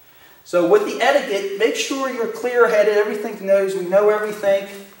 So with the etiquette, make sure you're clear-headed. Everything knows, we know everything.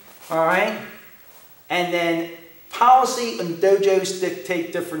 All right? And then policy and dojos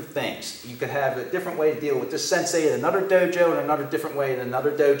dictate different things. You could have a different way to deal with this sensei at another dojo, and another different way at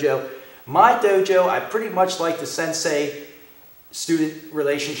another dojo. My dojo, I pretty much like the sensei student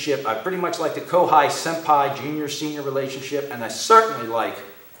relationship. I pretty much like the Kohai Senpai junior-senior relationship, and I certainly like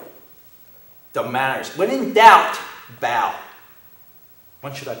the manners. When in doubt, bow.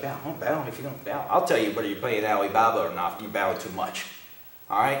 When should I bow? Don't bow if you don't bow. I'll tell you whether you're playing Alibaba or not if you bow too much.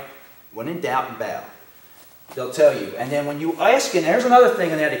 All right? When in doubt, bow. They'll tell you. And then when you ask, and there's another thing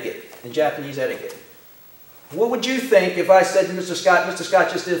in etiquette, in Japanese etiquette. What would you think if I said to Mr.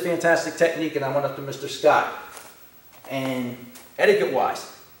 Scott just did a fantastic technique, and I went up to Mr. Scott, and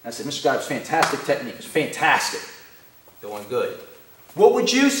etiquette-wise, I said, Mr. Scott, it's fantastic technique. It's fantastic. Doing good. What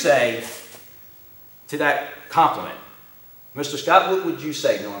would you say to that compliment? Mr. Scott, what would you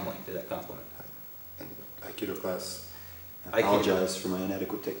say normally to that compliment? Aikido class I apologize for my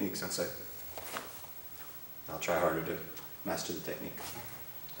inadequate technique, Sensei. I'll try harder to master the technique.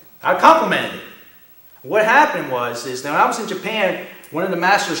 I complimented it. What happened was, when I was in Japan, one of the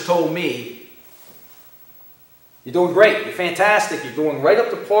masters told me, "You're doing great, you're fantastic, you're doing right up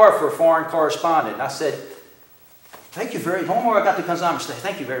to par for a foreign correspondent." And I said, "Thank you very much. I got the Kanzama,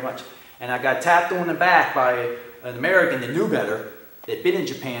 thank you very much." And I got tapped on the back by an American that knew better, that'd been in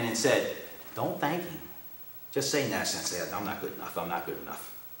Japan, and said, "Don't thank him. Just say, 'Nah, Sensei, I'm not good enough, I'm not good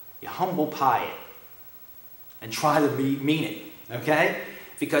enough.' You humble pie it. And try to mean it, okay?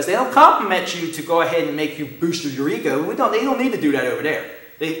 Because they don't compliment you to go ahead and make you boost your ego. They don't need to do that over there.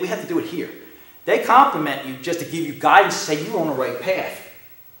 We have to do it here. They compliment you just to give you guidance, say you're on the right path.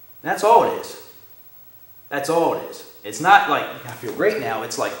 And that's all it is. That's all it is. It's not like, I feel great now.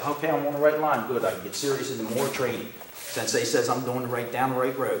 It's like, okay, I'm on the right line. Good, I can get serious into more training. Sensei says I'm down the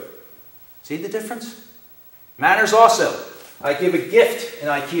right road. See the difference? Manners also. I give a gift in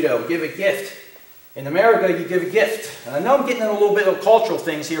Aikido, give a gift. In America, you give a gift. And I know I'm getting into a little bit of cultural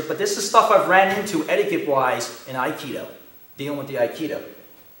things here, but this is stuff I've ran into etiquette-wise in Aikido, dealing with the Aikido.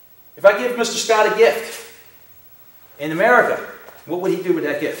 If I give Mr. Scott a gift in America, what would he do with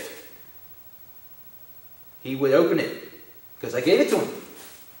that gift? He would open it, because I gave it to him.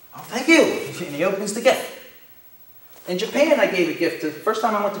 "Oh, thank you." And he opens the gift. In Japan, I gave a gift. The first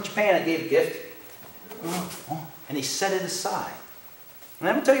time I went to Japan, I gave a gift. And he set it aside. And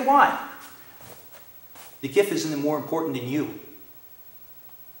let me tell you why. The gift isn't more important than you.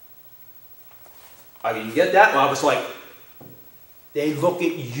 I mean, you get that? Well, I was like, they look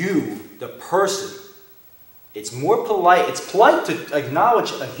at you, the person. It's more polite. It's polite to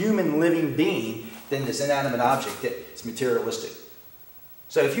acknowledge a human living being than this inanimate object that's materialistic.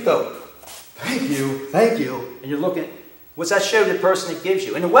 So if you go, thank you, and you're looking, what's that show the person that gives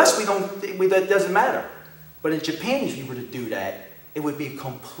you? In the West, that doesn't matter. But in Japan, if you were to do that, it would be a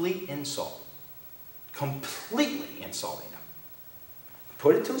complete insult. Completely insulting them.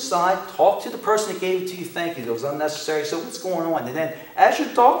 Put it to the side, talk to the person that gave it to you, thank you, it was unnecessary, so what's going on? And then, as you're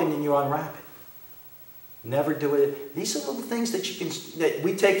talking, then you unwrap it. Never do it. These are little things that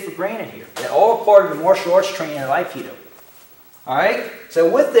we take for granted here. They're all part of the martial arts training of Aikido. Alright? So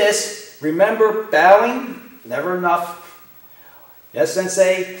with this, remember, bowing, never enough. Yes,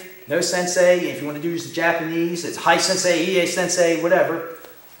 sensei. No sensei. If you want to use the Japanese, it's hi sensei, ie sensei, whatever.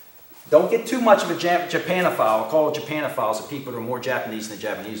 Don't get too much of a Japanophile. I'll call it Japanophiles, so people that are more Japanese than the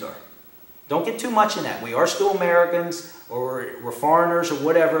Japanese are. Don't get too much in that. We are still Americans, or we're foreigners, or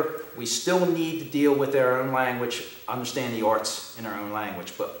whatever. We still need to deal with our own language, understand the arts in our own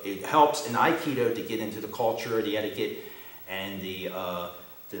language. But it helps in Aikido to get into the culture, the etiquette, and the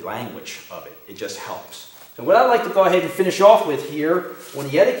language of it. It just helps. So what I'd like to go ahead and finish off with here on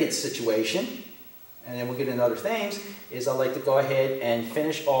the etiquette situation, and then we'll get into other things, is I'd like to go ahead and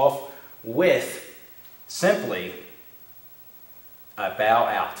finish off with simply a bow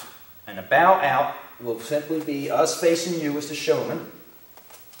out. And a bow out will simply be us facing you as the showman.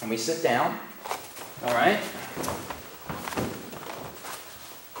 And we sit down. All right?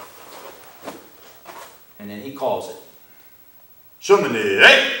 And then he calls it. Showman,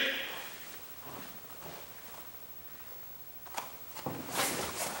 hey!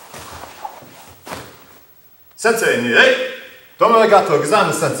 Sensei, hey! Domo arigato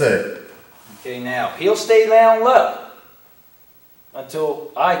gozaimasu, sensei. Okay, now, he'll stay down low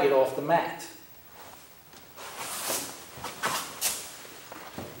until I get off the mat.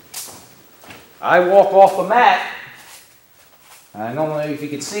 I walk off the mat. I don't know if you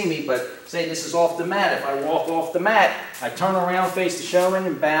can see me, but say this is off the mat. If I walk off the mat, I turn around, face the showman,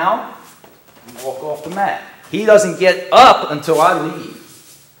 and bow, and walk off the mat. He doesn't get up until I leave.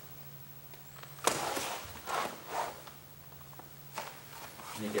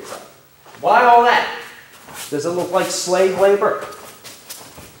 And he gets up. Why all that? Does it look like slave labor?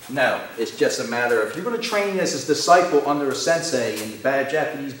 No, it's just a matter of, if you're going to train this as disciple under a sensei in the bad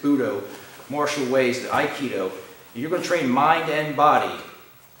Japanese Budo, martial ways, the Aikido, you're going to train mind and body.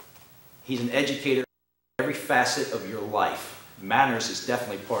 He's an educator in every facet of your life. Manners is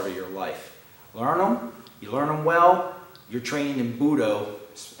definitely part of your life. Learn them, you learn them well, your training in Budo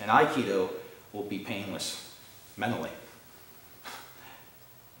and Aikido will be painless mentally.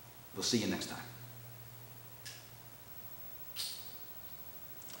 We'll see you next time.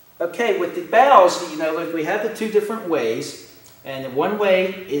 Okay, with the bows, you know, like we have the two different ways. And one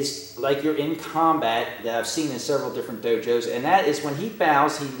way is like you're in combat that I've seen in several different dojos. And that is when he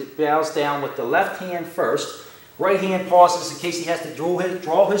bows down with the left hand first. Right hand pauses in case he has to draw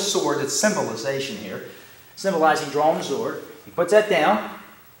his sword. It's symbolization here. Symbolizing drawing the sword. He puts that down.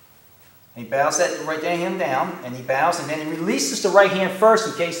 And he bows that right hand down, and he bows, and then he releases the right hand first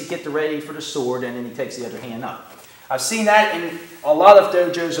in case he gets ready for the sword, and then he takes the other hand up. I've seen that in a lot of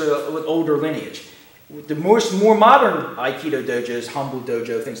dojos with older lineage. The more modern Aikido dojos, Hanbo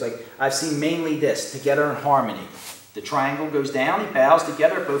dojo, things like, I've seen mainly this, together in harmony. The triangle goes down, he bows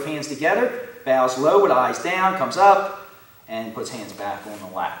together, both hands together, bows low with eyes down, comes up, and puts hands back on the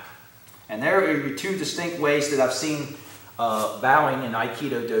lap. And there are your two distinct ways that I've seen bowing in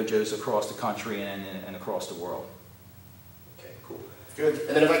Aikido dojos across the country and across the world. Okay, cool. Good.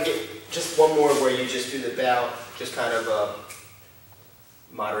 And then if I get just one more where you just do the bow, just kind of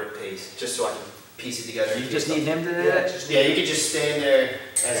moderate pace, just so I can piece it together. You just need him to do that? Yeah, you could just stand there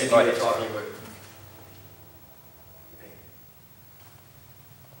as if you were talking with.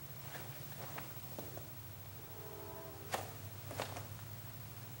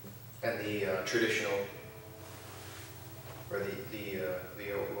 And the traditional, or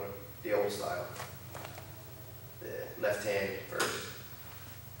the old one, the old style. The left hand first.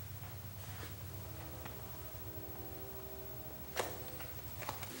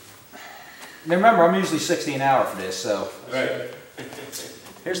 Now remember, I'm usually 60 an hour for this, so. Right.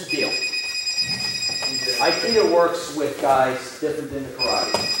 Here's the deal. Aikido works with guys different than the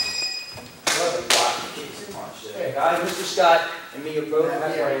karate. The guy, Mr. Scott, and me are both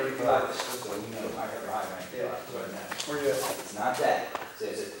graduated practice, so you know I got a high rank. It's not that.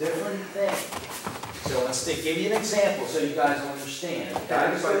 It's a different thing. So let's give you an example so you guys understand. If a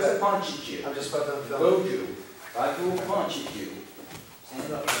guy throws a punch at you, I'm just about to Goju, if I throw a punch at you,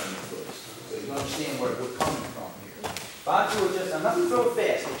 stand up on your foot so you understand where we're coming from here. If I throw it just, I'm not going to throw it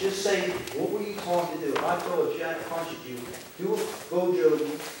fast, but just say, what were you taught to do? If I throw a jab punch at you, do a Goju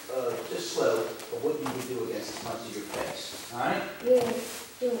just slow, but what you would do against this punch to your face. Alright? Yeah.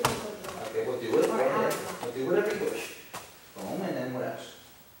 Okay, we'll do it. Go ahead. We'll do whatever you wish. Boom, and then what else?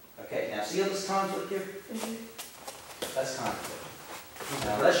 Okay, now see all this conflict here? That's conflict.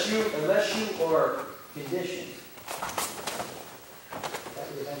 Now, unless you are conditioned, that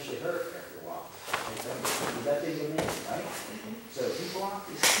would eventually hurt after a while. That didn't go in, right? So if you block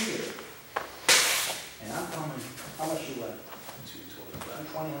this here, and I'm coming, how much you left?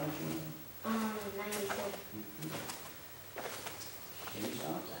 220, how much you need? 97. Can you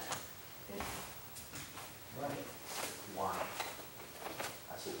stop that? Right. Why?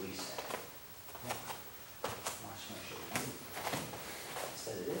 That's what we say. Watch my show you.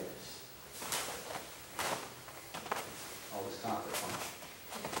 Instead it is. All this conflict punch.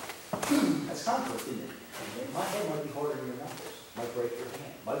 That's conflict, isn't it? My head might be harder than your knuckles. Might break your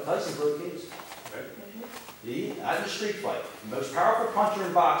hand. Mike Tyson broke his. Not in a street fight. The most powerful puncher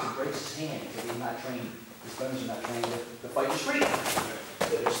in boxing breaks his hand because he's not trained. His bones are not trained to fight in the street. So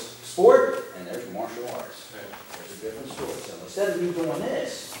there's sport and there's martial arts. There's a different story. So instead of you doing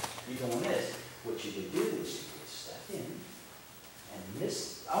this, what you would do is you would step in and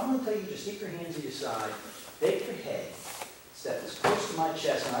this. I'm going to tell you just keep your hands to your side, bake your head, step as close to my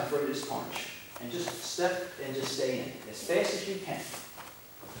chest when I throw this punch, and just step and just stay in as fast as you can.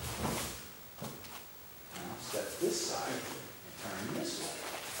 Step this side and turn this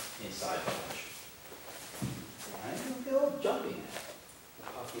way, inside punch. Right? Don't go jumping at it.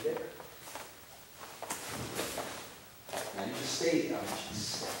 Pop you there. Now you just stay there. I want you to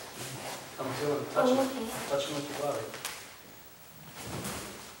step. I'm feeling touch me with your body.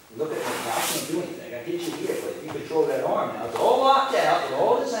 Look at me now. I can't do anything. I hit you here, but if you control that arm now, it's all locked out with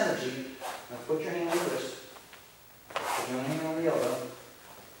all this energy. Now put your hand on the wrist. Put your hand on the elbow.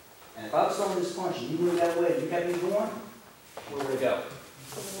 And if I was throwing this punch and you moved that way and you kept me going, where would it go?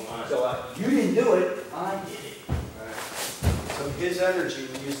 So you didn't do it, I did it. Right. So his energy,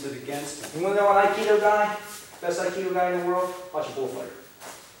 we used it against him. You want to know an Aikido guy? Best Aikido guy in the world? Watch a bullfighter.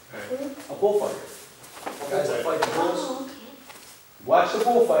 Right. A bullfighter. Guys that fight the bulls. Oh, okay. Watch the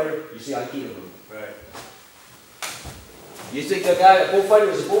bullfighter, you see Aikido move. Right. You think a bullfighter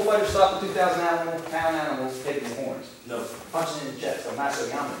was a bullfighter stopping 2,000 pound animal taking the horns? No. Punching in the chest. I'm not so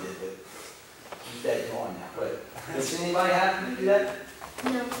young did, but he's dead gone now. But has anybody happen to do that?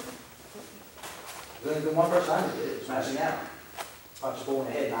 No. The one person I did it was smashing out. Punch a bull in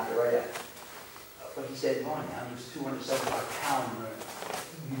the head, knocked it right out. But he's dead gone now. He was 275 pound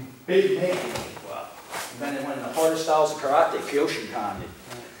big man. Wow. And then one of the hardest styles of karate, Kyoshinkan.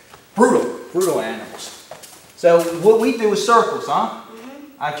 Brutal animals. So what we do is circles, huh?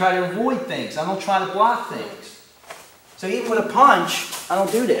 I try to avoid things. I don't try to block things. So even with a punch, I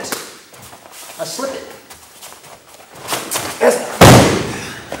don't do this. I slip it.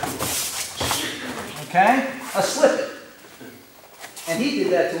 Okay? I slip it. And he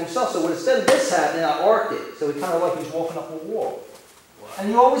did that to himself. So instead of this happening, I arced it. So he kind of like he's walking up a wall. And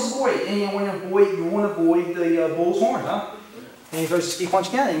you always avoid it. And you want to avoid the bull's horn, huh? And he throws a ski punch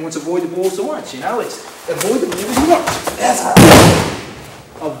again, and he wants to avoid the bull's horns. You know, it's avoid the bull's horns. That's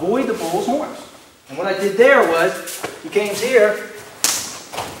avoid the bull's horns. And what I did there was, he came here.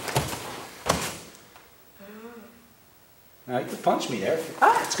 Now he could punch me there.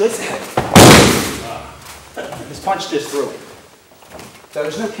 Ah, it's good. This punch just threw him. So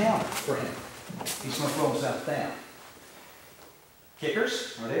there's no counter for him. He's going to throw himself down.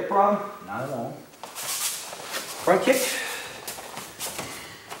 Kickers, are they a problem? Not at all. Front kick.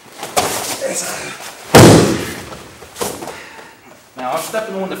 Now I'm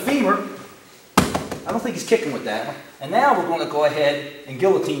stepping on the femur. I don't think he's kicking with that one. And now we're going to go ahead and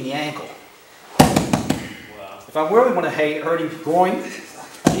guillotine the ankle. Wow. If I really want to hurt him groin,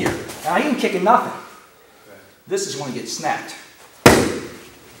 here. Now he ain't kicking nothing. This is going to get snapped.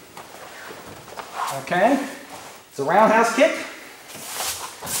 Okay? It's a roundhouse kick.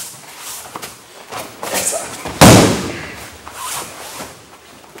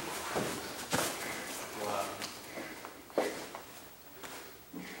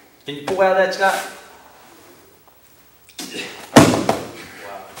 Can you pull out that, Scott?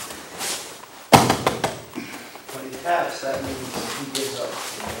 Wow. When he taps, that means he gives up.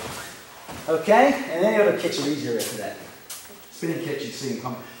 Okay, and then the other kicks are easier after that. Spinning kicks, you see them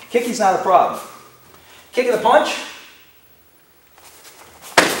coming. Kicking's not a problem. Kicking a punch.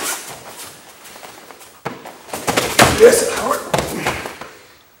 Yes, Howard.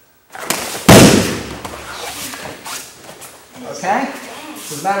 Okay?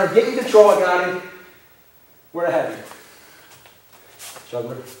 It's a matter of getting control. I got him. Where to have you?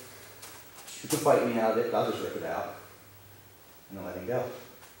 Juggler. You can fight me out of it. I'll just rip it out. And then let him go.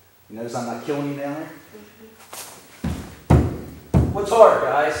 You notice I'm not killing you down there? What's harder,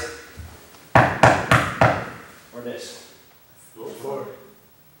 guys? Or this? Floor.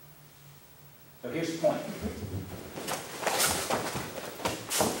 So here's the point.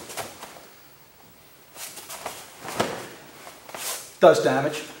 Does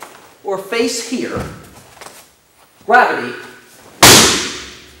damage. Or face here. Gravity.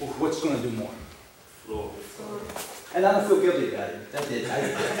 What's going to do more? Floor. And I don't feel guilty about it. That did. I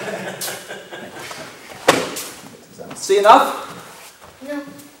did. See enough? No.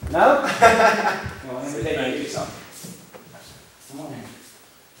 No? Well, let me take you something. Come on in.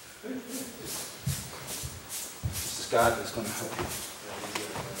 Mr. Scott is going to help you.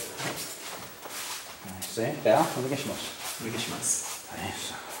 See? Down. Onegaishimasu.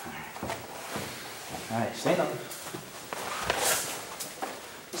 Nice. All right, stand up.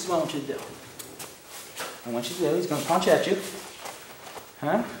 This is what I want you to do. I want you to do, he's going to punch at you.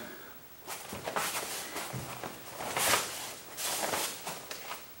 Huh?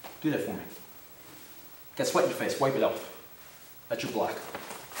 Do that for me. Got sweat in your face, wipe it off. That's your block.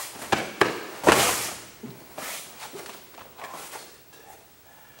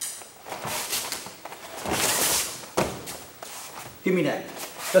 Give me that.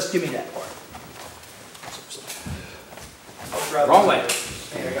 Just give me that part. Wrong way.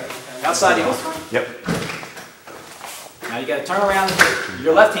 Outside the arm. Yep. Now you got to turn around.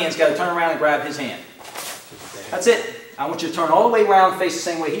 Your left hand's got to turn around and grab his hand. That's it. I want you to turn all the way around and face the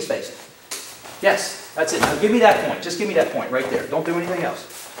same way he's facing. Yes, that's it. Now give me that point. Just give me that point right there. Don't do anything else.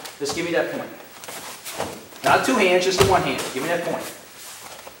 Just give me that point. Not two hands, just the one hand. Give me that point.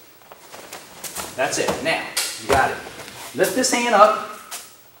 That's it. Now, you got it. Lift this hand up.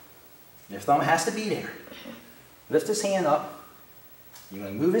 Your thumb has to be there. Lift this hand up. You're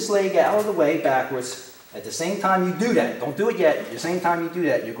going to move his leg out of the way backwards. At the same time you do that, don't do it yet. At the same time you do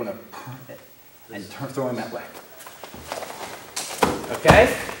that, you're going to and throw him that way. Okay?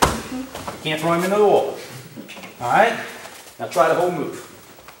 You can't throw him into the wall. Alright? Now try the whole move.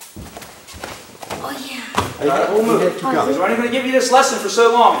 Oh yeah. Try the whole move. Because we're only going to give you this lesson for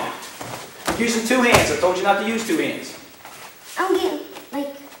so long. You're using two hands. I told you not to use two hands. I'm getting,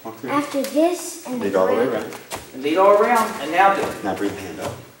 like, after this and Lead all the way around. And lead all around, and now do it. Now bring the hand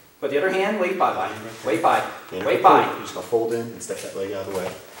up. Put the other hand way by. Way by. Hand Way up, by. You're just going to fold in and step that leg out of the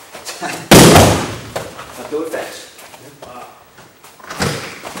way. Now do it fast.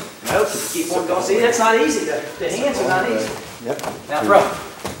 Nope, keep on going. See, that's not easy. The hands are not easy. Yep. Now throw.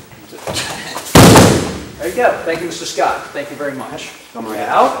 There you go. Thank you, Mr. Scott. Thank you very much.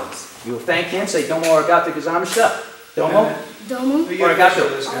 Now, you will thank him. Say, domo arigato gozaimasu. Domo Domo. arigato Arigato.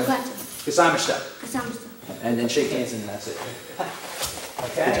 gozaimasu. Gozaimasu. And then shake hands and that's it.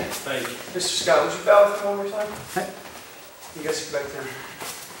 Okay? Thank you. Mr. Scott, would you bow with me one more time? You guys can back down.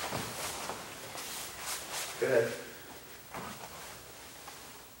 Go ahead.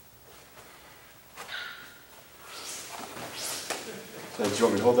 So do you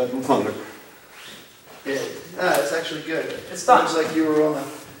want me to hold that longer? Yeah, it's actually good. It's done. Looks like you were on the,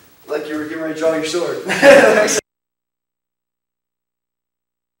 like you were getting ready to draw your sword.